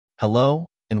Hello,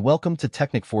 and welcome to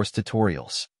Technicforce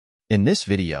Tutorials. In this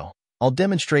video, I'll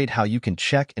demonstrate how you can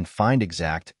check and find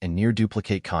exact and near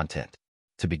duplicate content.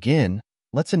 To begin,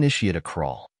 let's initiate a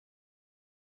crawl.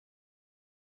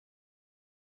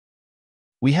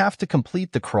 We have to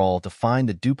complete the crawl to find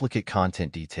the duplicate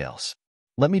content details.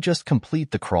 Let me just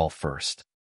complete the crawl first.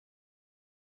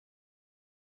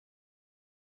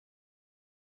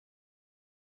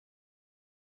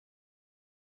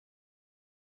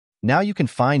 Now you can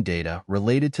find data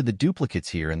related to the duplicates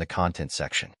here in the content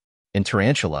section. In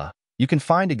Tarantula, you can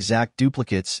find exact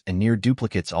duplicates and near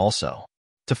duplicates also.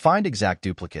 To find exact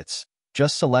duplicates,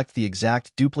 just select the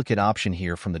exact duplicate option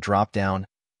here from the drop-down,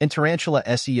 and Tarantula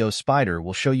SEO Spider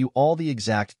will show you all the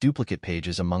exact duplicate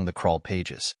pages among the crawled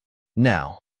pages.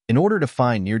 Now, in order to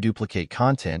find near duplicate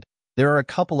content, there are a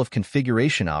couple of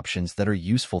configuration options that are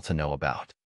useful to know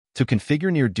about. To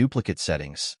configure near duplicate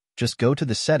settings, just go to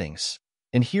the settings,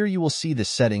 and here you will see the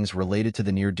settings related to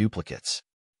the near duplicates.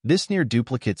 This near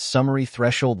duplicate summary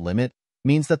threshold limit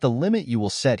means that the limit you will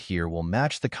set here will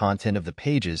match the content of the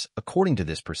pages according to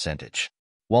this percentage.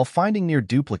 While finding near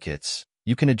duplicates,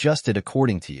 you can adjust it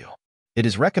according to you. It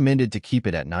is recommended to keep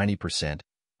it at 90%,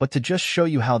 but to just show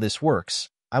you how this works,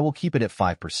 I will keep it at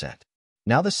 5%.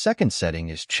 Now the second setting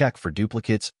is check for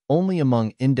duplicates only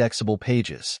among indexable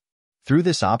pages. Through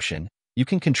this option, you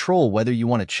can control whether you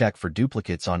want to check for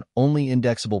duplicates on only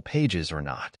indexable pages or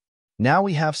not. Now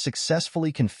we have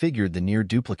successfully configured the near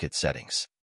duplicate settings.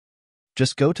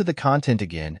 Just go to the content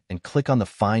again and click on the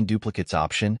Find Duplicates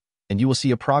option, and you will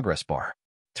see a progress bar.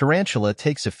 Tarantula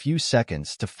takes a few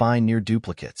seconds to find near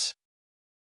duplicates.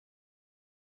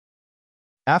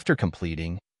 After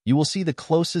completing, you will see the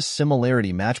closest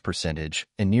similarity match percentage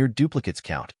and near duplicates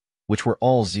count, which were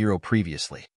all 0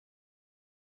 previously.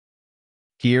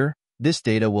 Here, this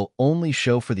data will only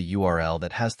show for the URL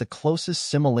that has the closest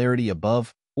similarity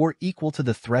above or equal to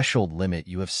the threshold limit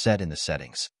you have set in the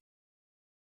settings.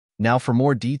 Now for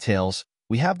more details,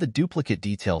 we have the duplicate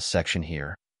details section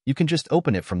here. You can just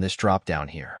open it from this drop-down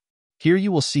here. Here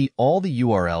you will see all the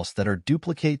URLs that are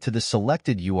duplicate to the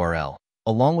selected URL,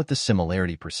 along with the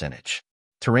similarity percentage.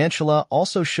 Tarantula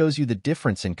also shows you the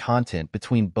difference in content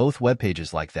between both web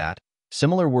pages like that.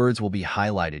 Similar words will be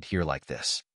highlighted here like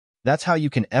this. That's how you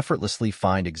can effortlessly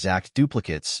find exact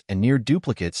duplicates and near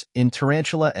duplicates in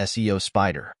Tarantula SEO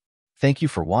Spider. Thank you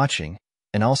for watching,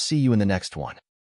 and I'll see you in the next one.